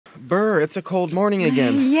Burr, it's a cold morning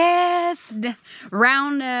again. Yes.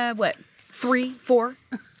 Round, what, 3, 4?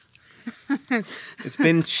 It's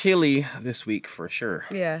been chilly this week for sure.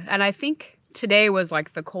 Yeah, and I think today was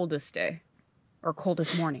like the coldest day. Or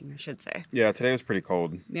coldest morning, I should say. Yeah, today was pretty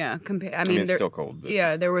cold. Yeah, I mean it's still cold. But...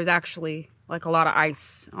 Yeah, there was actually like a lot of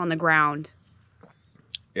ice on the ground.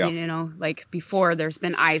 Yeah. You know, like before there's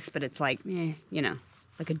been ice, but it's like,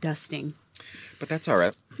 like a dusting. But that's all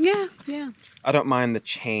right. Yeah, yeah. I don't mind the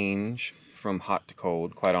change from hot to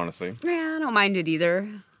cold, quite honestly. Yeah, I don't mind it either.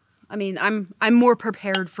 I mean, I'm more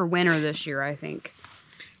prepared for winter this year, I think.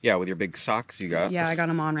 Yeah, with your big socks you got. Yeah, I got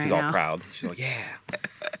them on right now. She's all proud. She's like, yeah,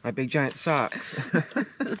 my big giant socks.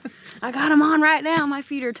 I got them on right now. My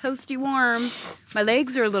feet are toasty warm. My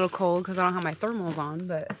legs are a little cold because I don't have my thermals on,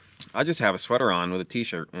 but... I just have a sweater on with a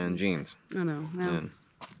t-shirt and jeans. I know. Yeah. And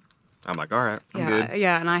I'm like, all right, I'm good.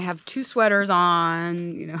 Yeah, and I have 2 sweaters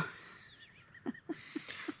on,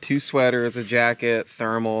 2 sweaters, a jacket,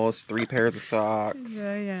 thermals, 3 pairs of socks.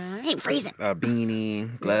 Yeah. I ain't freezing. A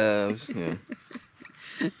beanie, gloves. Yeah.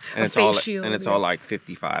 And it's all like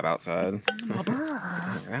 55 outside.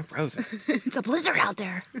 I'm frozen. It's a blizzard out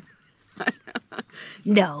there.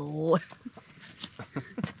 No.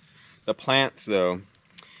 The plants, though,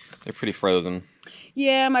 they're pretty frozen.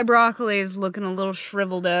 Yeah, my broccoli is looking a little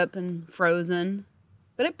shriveled up and frozen.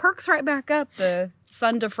 But it perks right back up. The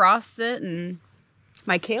sun defrosts it, and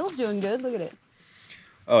my kale's doing good. Look at it.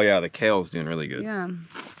 Oh, yeah, the kale's doing really good.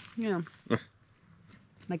 Yeah.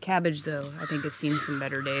 My cabbage, though, I think has seen some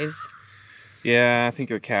better days. Yeah, I think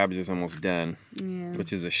your cabbage is almost done. Yeah.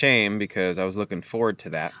 Which is a shame, because I was looking forward to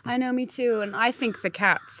that. I know, me too. And I think the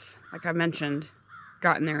cats, like I mentioned,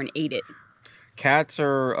 got in there and ate it. Cats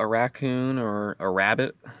or a raccoon or a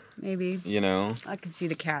rabbit. Maybe. I can see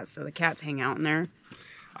the cats, so the cats hang out in there.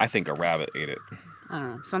 I think a rabbit ate it. I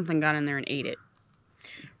don't know. Something got in there and ate it.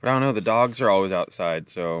 But I don't know. The dogs are always outside,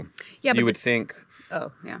 so yeah, you would think...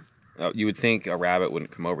 Oh, yeah. You would think a rabbit wouldn't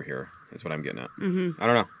come over here, is what I'm getting at. Mm-hmm. I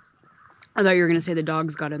don't know. I thought you were going to say the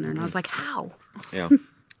dogs got in there, and I was like, how? Yeah.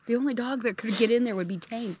 The only dog that could get in there would be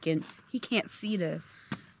Tank, and he can't see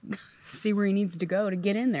where he needs to go to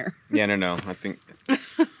get in there. Yeah, no. I think...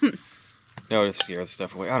 No, to scare the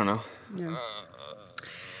stuff away. I don't know.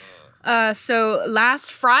 Yeah. So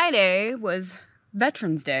last Friday was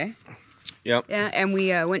Veterans Day. Yep. Yeah, and we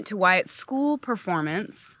went to Wyatt's school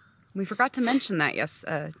performance. We forgot to mention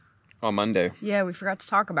that, On Monday. Yeah, we forgot to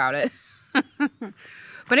talk about it.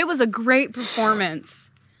 But it was a great performance,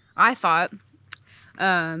 I thought.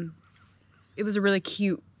 It was a really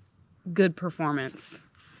cute, good performance.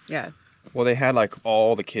 Yeah. Well, they had, like,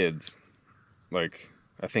 all the kids. Like,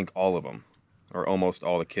 I think all of them. Or almost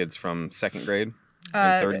all the kids from 2nd grade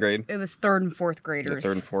and 3rd grade. It was 3rd and 4th graders. The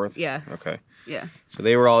 3rd and 4th? Yeah. Okay. Yeah. So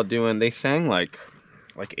they were all they sang, like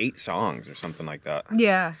 8 songs or something like that.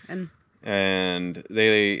 Yeah. And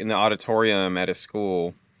they, in the auditorium at a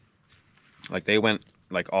school, like, they went,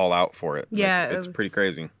 like, all out for it. Yeah. Like, it's pretty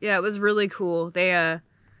crazy. Yeah, it was really cool. They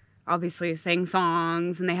obviously sang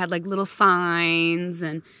songs, and they had, like, little signs,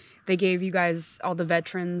 and they gave you guys, all the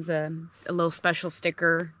veterans, a little special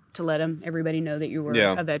sticker to let everybody know that you were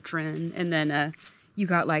a veteran. And then you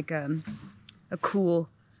got, like, a cool,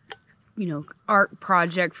 art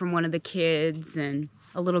project from one of the kids, and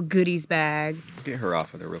a little goodies bag. Get her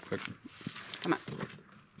off of there real quick. Come on.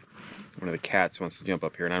 One of the cats wants to jump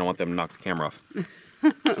up here, and I don't want them to knock the camera off.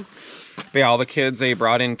 But yeah, all the kids, they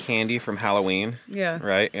brought in candy from Halloween. Yeah.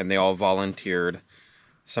 Right? And they all volunteered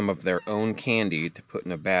some of their own candy to put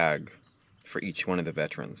in a bag for each one of the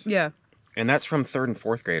veterans. Yeah. And that's from 3rd and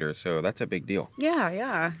 4th graders, so that's a big deal.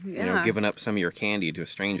 Yeah. Giving up some of your candy to a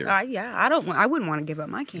stranger. Yeah, I wouldn't want to give up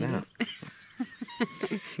my candy.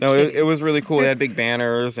 No, it was really cool. They had big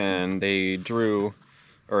banners, and they drew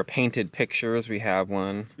or painted pictures. We have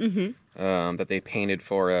one that they painted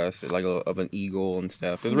for us, like of an eagle and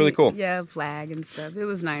stuff. It was really cool. Yeah, flag and stuff. It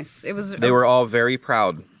was nice. They were all very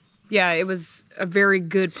proud. Yeah, it was a very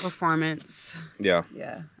good performance. Yeah.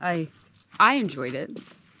 Yeah, I enjoyed it.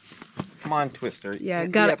 Come on, Twister. Yeah,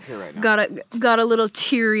 Get up here right now. got a little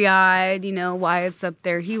teary-eyed, Wyatt's up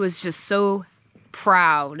there. He was just so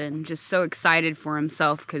proud and just so excited for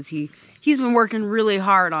himself, because he's been working really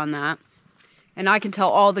hard on that. And I can tell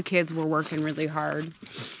all the kids were working really hard.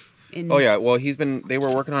 Oh yeah, well they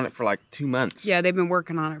were working on it for like 2 months. Yeah, they've been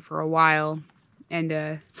working on it for a while.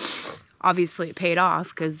 And obviously it paid off,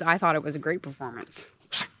 because I thought it was a great performance.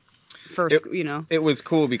 It was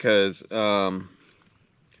cool because,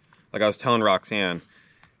 like I was telling Roxanne,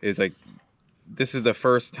 is like, this is the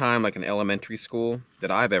first time, like, an elementary school that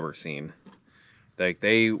I've ever seen. Like,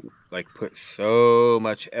 they, like, put so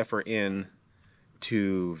much effort in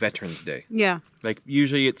to Veterans Day. Yeah. Like,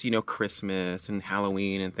 usually it's, Christmas and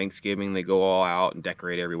Halloween and Thanksgiving. They go all out and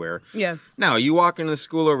decorate everywhere. Yeah. Now, you walk into the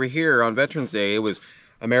school over here on Veterans Day, it was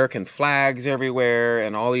American flags everywhere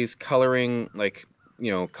and all these coloring, like,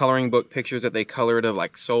 coloring book pictures that they colored of,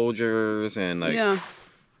 like, soldiers and, like,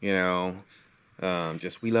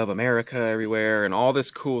 just we love America everywhere and all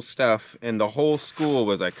this cool stuff. And the whole school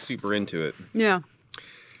was, like, super into it. Yeah.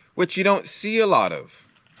 Which you don't see a lot of.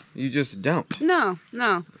 You just don't. No.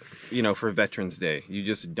 For Veterans Day. You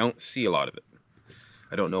just don't see a lot of it.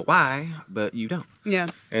 I don't know why, but you don't. Yeah.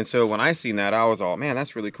 And so when I seen that, I was all, man,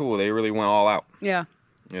 that's really cool. They really went all out. Yeah.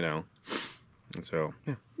 And so,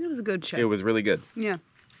 yeah. It was a good show. It was really good. Yeah.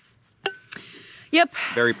 Yep.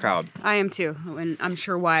 Very proud. I am too. And I'm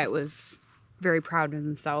sure Wyatt was very proud of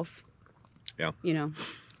himself. Yeah.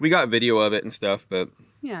 We We got video of it and stuff, but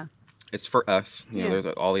yeah. It's for us. Yeah. There's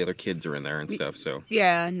all the other kids are in there and stuff, so.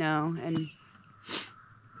 Yeah, no. And,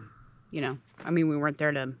 we weren't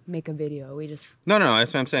there to make a video. We just... No,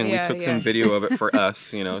 that's what I'm saying. Yeah, we took some video of it for us,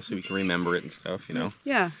 so we can remember it and stuff,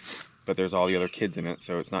 Yeah. But there's all the other kids in it,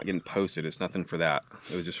 so it's not getting posted. It's nothing for that.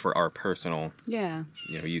 It was just for our personal, Yeah.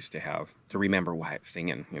 Used to have. To remember Wyatt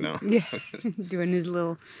singing, Yeah. Doing his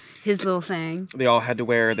little thing. They all had to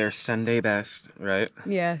wear their Sunday best, right?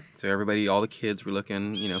 Yeah. So everybody, all the kids were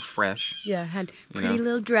looking, fresh. Yeah, had pretty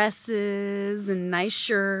little dresses and nice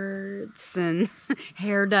shirts and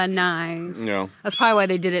hair done nice. That's probably why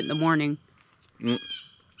they did it in the morning.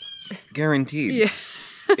 Guaranteed. Yeah.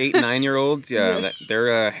 8 and 9-year-olds,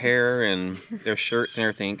 their hair and their shirts and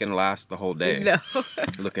everything can last the whole day. No.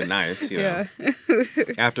 Looking nice, Yeah.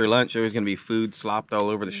 After lunch, there was going to be food slopped all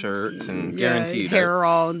over the shirts and guaranteed. Hair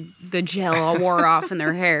all, the gel all wore off in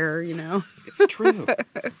their hair, It's true.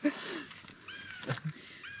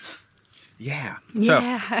 Yeah.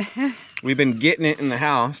 So, we've been getting it in the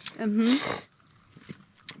house. Mm-hmm.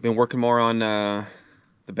 Been working more on the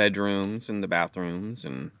bedrooms and the bathrooms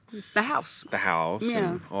and the house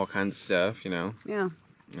and all kinds of stuff, Yeah.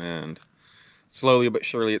 And slowly but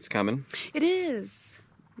surely it's coming. It is.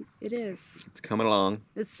 It's coming along.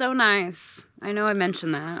 It's so nice. I know I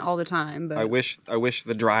mention that all the time, but I wish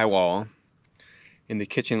the drywall in the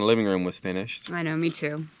kitchen and living room was finished. I know, me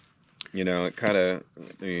too. It kind of,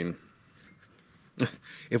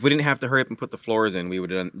 if we didn't have to hurry up and put the floors in, we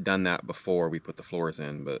would have done that before we put the floors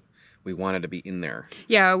in, but we wanted to be in there.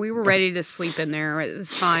 Yeah, we were ready to sleep in there. It was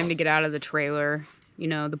time to get out of the trailer.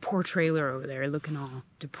 The poor trailer over there looking all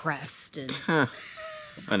depressed. And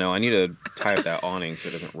I know. I need to tie up that awning so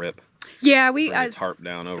it doesn't rip. Yeah, Bring a tarp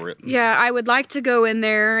down over it. Yeah, I would like to go in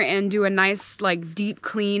there and do a nice, deep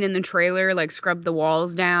clean in the trailer, scrub the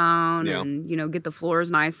walls down and, get the floors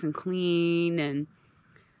nice and clean and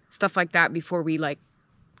stuff like that before we,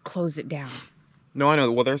 close it down. No, I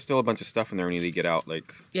know. Well, there's still a bunch of stuff in there we need to get out.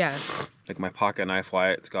 Yeah. Like my pocket knife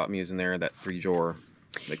Wyatt's got me is in there. That 3-drawer,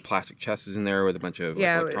 plastic chest is in there with a bunch of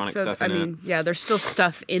electronic stuff in it. Yeah, there's still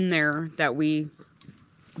stuff in there that we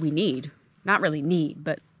need. Not really need,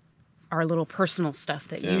 but our little personal stuff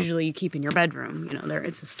that usually you keep in your bedroom.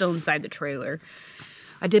 It's still inside the trailer.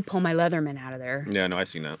 I did pull my Leatherman out of there. Yeah, no, I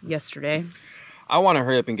seen that yesterday. I want to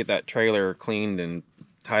hurry up and get that trailer cleaned and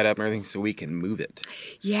tied up and everything so we can move it.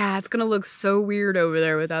 Yeah, it's gonna look so weird over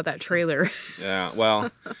there without that trailer. Yeah,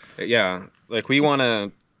 well, yeah, we want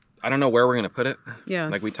to, I don't know where we're going to put it.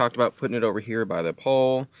 Yeah. We talked about putting it over here by the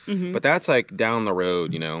pole, but that's down the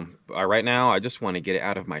road, Right now, I just want to get it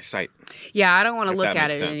out of my sight. Yeah, I don't want to look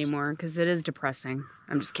at it anymore because it is depressing.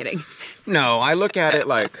 I'm just kidding. No, I look at it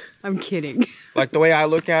I'm kidding. The way I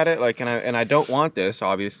look at it, and I don't want this,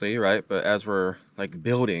 obviously, right? But as we're,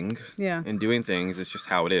 building and doing things, it's just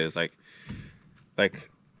how it is. I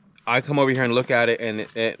come over here and look at it, and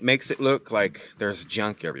it makes it look like there's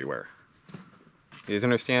junk everywhere. You guys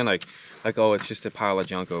understand? Oh, it's just a pile of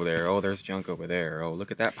junk over there. Oh, there's junk over there. Oh,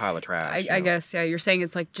 look at that pile of trash. I guess, yeah. You're saying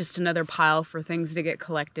it's just another pile for things to get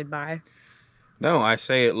collected by. No, I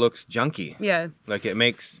say it looks junky. Yeah. It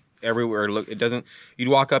makes everywhere look, it doesn't, you'd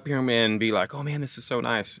walk up here and be like, oh man, this is so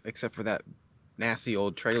nice, except for that nasty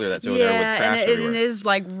old trailer that's over there with trash everywhere. And it is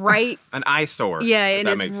right... An eyesore. Yeah, and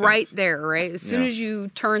it's right there, right? As soon as you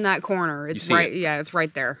turn that corner, it's right, it's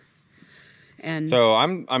right there. And so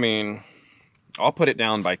I'll put it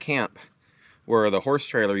down by camp where the horse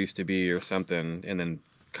trailer used to be or something, and then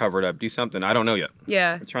cover it up, do something. I don't know yet.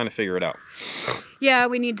 Yeah. We're trying to figure it out. Yeah,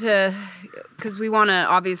 we need to, because we want to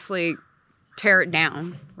obviously tear it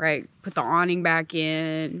down, right? Put the awning back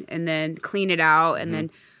in and then clean it out, and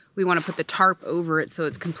then we want to put the tarp over it so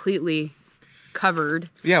it's completely covered.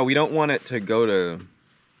 Yeah, we don't want it to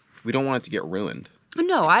we don't want it to get ruined.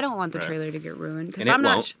 No, I don't want the trailer to get ruined because I'm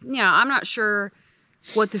not sure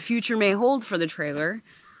what the future may hold for the trailer.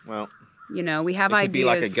 Well, you know, we have it could ideas. be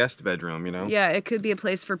like a guest bedroom, you know? Yeah, it could be a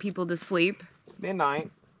place for people to sleep. Midnight.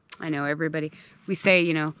 I know everybody. We say,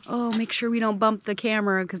 you know, oh, make sure we don't bump the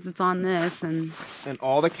camera because it's on this, and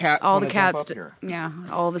all the cats. Yeah.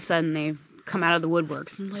 All of a sudden they come out of the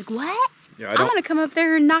woodworks and I'm like, what? Yeah, I'm gonna come up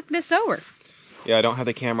there and knock this over. Yeah, I don't have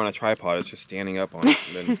the camera on a tripod. It's just standing up on it,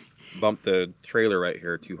 and then bump the trailer right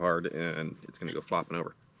here too hard, and it's gonna go flopping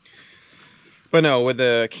over. But no, with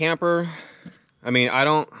the camper, I mean,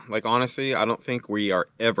 honestly, I don't think we are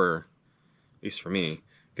ever, at least for me,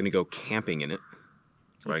 gonna go camping in it.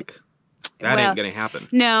 Like, that ain't gonna happen.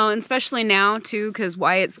 No, and especially now, too, because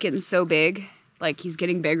Wyatt's getting so big. Like, he's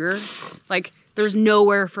getting bigger. Like, there's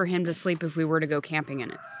nowhere for him to sleep if we were to go camping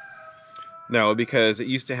in it. No, because it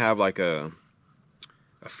used to have, like, a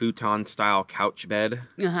futon-style couch bed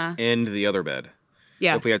and the other bed.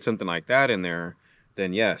 Yeah. If we had something like that in there,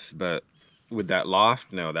 then yes. But with that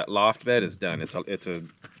loft, no, that loft bed is done. It's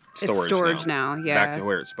storage now. Yeah. Back to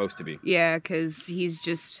where it's supposed to be. Yeah, because he's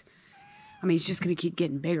just going to keep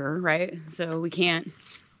getting bigger, right? So we can't.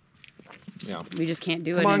 Yeah. We just can't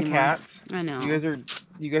do it anymore. Come on, cats. I know.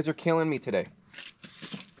 You guys are killing me today.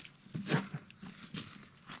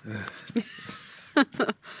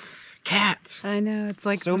 Cats. I know. It's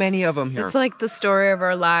like so many of them here. It's like the story of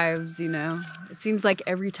our lives, you know. It seems like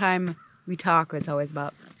every time we talk, it's always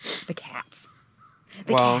about the cats.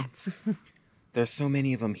 The cats. There's so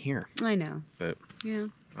many of them here. I know. But yeah.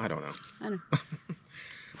 I don't know. I know.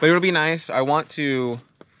 But it'll be nice. I want to,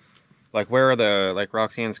 like, where are the, like,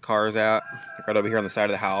 Roxanne's cars at? Like, right over here on the side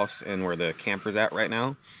of the house, and where the camper's at right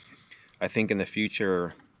now. I think in the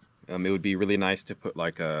future, it would be really nice to put,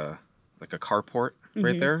 like a carport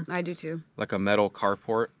right there. I do too. Like a metal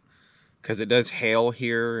carport. Because it does hail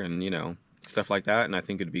here and, you know, stuff like that. And I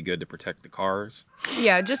think it'd be good to protect the cars.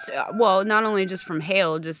 Yeah, just, not only just from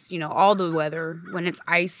hail, just, you know, all the weather. When it's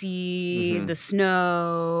icy, the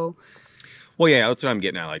snow. Well, yeah, that's what I'm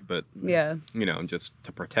getting at, like, but, yeah, you know, just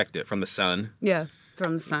to protect it from the sun. Yeah,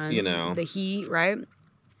 from the sun. You know. The heat, right?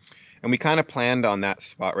 And we kind of planned on that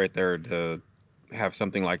spot right there to have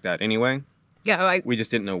something like that anyway. Yeah. We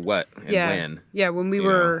just didn't know what and when. Yeah, when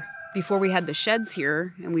before we had the sheds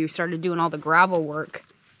here and we started doing all the gravel work,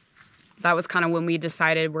 that was kind of when we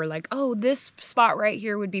decided, we're like, oh, this spot right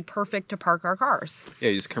here would be perfect to park our cars. Yeah,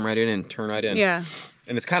 you just come right in and turn right in. Yeah.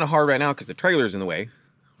 And it's kind of hard right now because the trailer's in the way.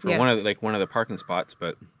 For one of the parking spots,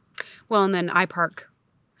 but... Well, and then I park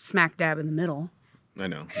smack dab in the middle. I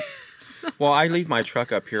know. Well, I leave my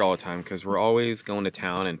truck up here all the time because we're always going to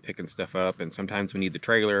town and picking stuff up, and sometimes we need the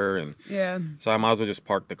trailer, and so I might as well just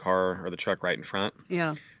park the car or the truck right in front.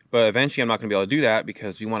 Yeah. But eventually I'm not going to be able to do that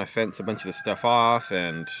because we want to fence a bunch of the stuff off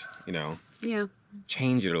and, you know,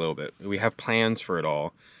 change it a little bit. We have plans for it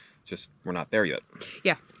all, just we're not there yet.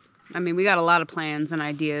 Yeah. I mean, we got a lot of plans and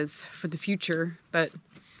ideas for the future, but...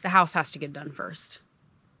 the house has to get done first.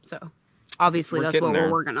 So, obviously, that's what we're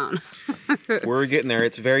working on. We're getting there.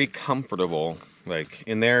 It's very comfortable. Like,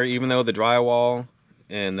 in there, even though the drywall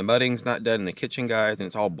and the mudding's not done in the kitchen, guys, and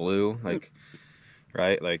it's all blue, like,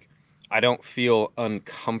 right? Like, I don't feel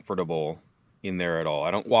uncomfortable in there at all. I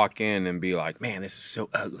don't walk in and be like, man, this is so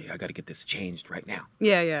ugly. I got to get this changed right now.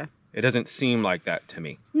 Yeah, yeah. It doesn't seem like that to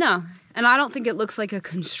me. No. And I don't think it looks like a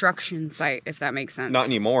construction site, if that makes sense. Not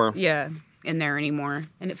anymore. Yeah. In there anymore,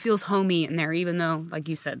 and it feels homey in there, even though, like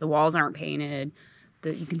you said, the walls aren't painted.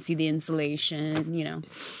 You can see the insulation, you know.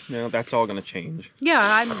 No, that's all gonna change.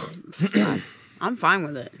 Yeah, I'm fine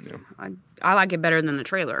with it. Yeah. I like it better than the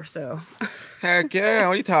trailer. So. Heck yeah!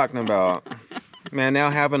 What are you talking about, man? Now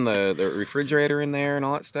having the refrigerator in there and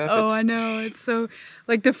all that stuff. Oh, I know. It's so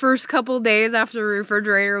like the first couple days after the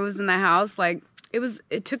refrigerator was in the house, like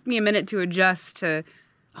it took me a minute to adjust to.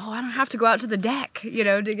 Oh, I don't have to go out to the deck, you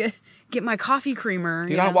know, to get my coffee creamer.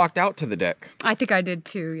 Dude, I walked out to the deck. I think I did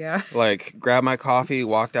too, yeah. Like, grabbed my coffee,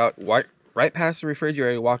 walked out, right past the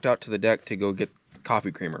refrigerator, walked out to the deck to go get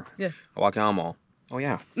coffee creamer. Yeah. I walked down the mall. Oh,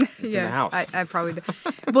 yeah. It's in the house. I probably did.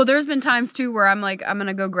 Well, there's been times, too, where I'm like, I'm going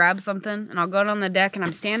to go grab something, and I'll go down the deck, and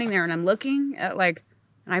I'm standing there, and I'm looking at, like,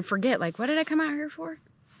 and I forget, like, what did I come out here for?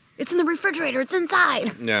 It's in the refrigerator. It's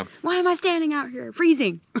inside. Yeah. Why am I standing out here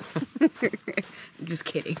freezing? Just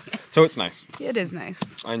kidding. So it's nice. It is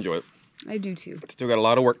nice. I enjoy it. I do too. Still got a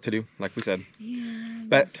lot of work to do, like we said. Yeah.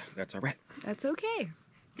 But that's all right. That's okay.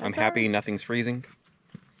 I'm happy nothing's freezing.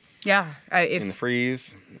 Yeah. In the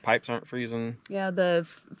freeze. The pipes aren't freezing. Yeah, the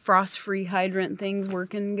frost-free hydrant thing's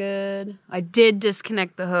working good. I did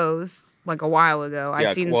disconnect the hose like a while ago.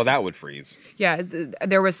 Yeah, that would freeze. Yeah,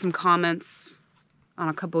 there was some comments on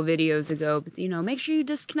a couple of videos ago, but, you know, make sure you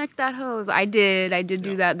disconnect that hose. I did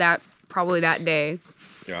do that probably that day.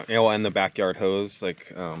 Yeah, and the backyard hose,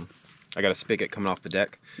 like, I got a spigot coming off the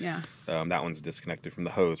deck. Yeah. That one's disconnected from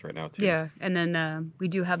the hose right now, too. Yeah, and then we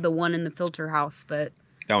do have the one in the filter house, but...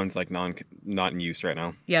 That one's, like, not in use right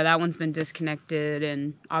now. Yeah, that one's been disconnected,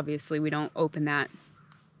 and obviously we don't open that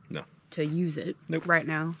to use it right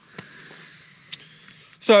now.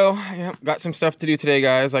 So, yeah, got some stuff to do today,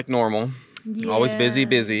 guys, like normal. Yeah. Always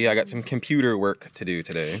busy. I got some computer work to do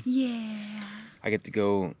today. Yeah. I get to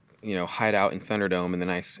go, hide out in Thunderdome in the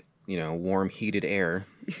nice, warm, heated air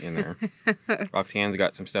in there. Roxanne's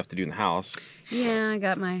got some stuff to do in the house. Yeah, I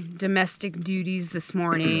got my domestic duties this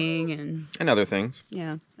morning and other things.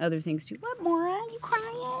 Yeah, other things too. What, Maura? You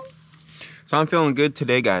crying? So I'm feeling good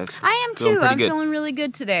today, guys. I am too. I'm feeling really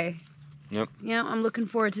good today. Yep. Yeah, I'm looking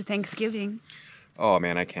forward to Thanksgiving. Oh,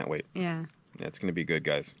 man, I can't wait. Yeah. Yeah, it's going to be good,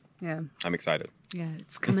 guys. Yeah. I'm excited. Yeah,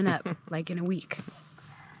 it's coming up, like in a week.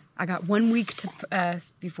 I got 1 week to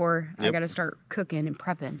before I got to start cooking and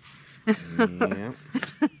prepping. Yeah.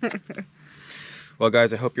 Well,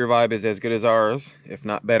 guys, I hope your vibe is as good as ours, if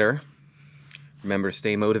not better. Remember to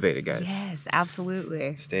stay motivated, guys. Yes,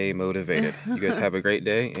 absolutely. Stay motivated. You guys have a great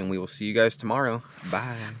day, and we will see you guys tomorrow.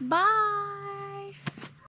 Bye. Bye.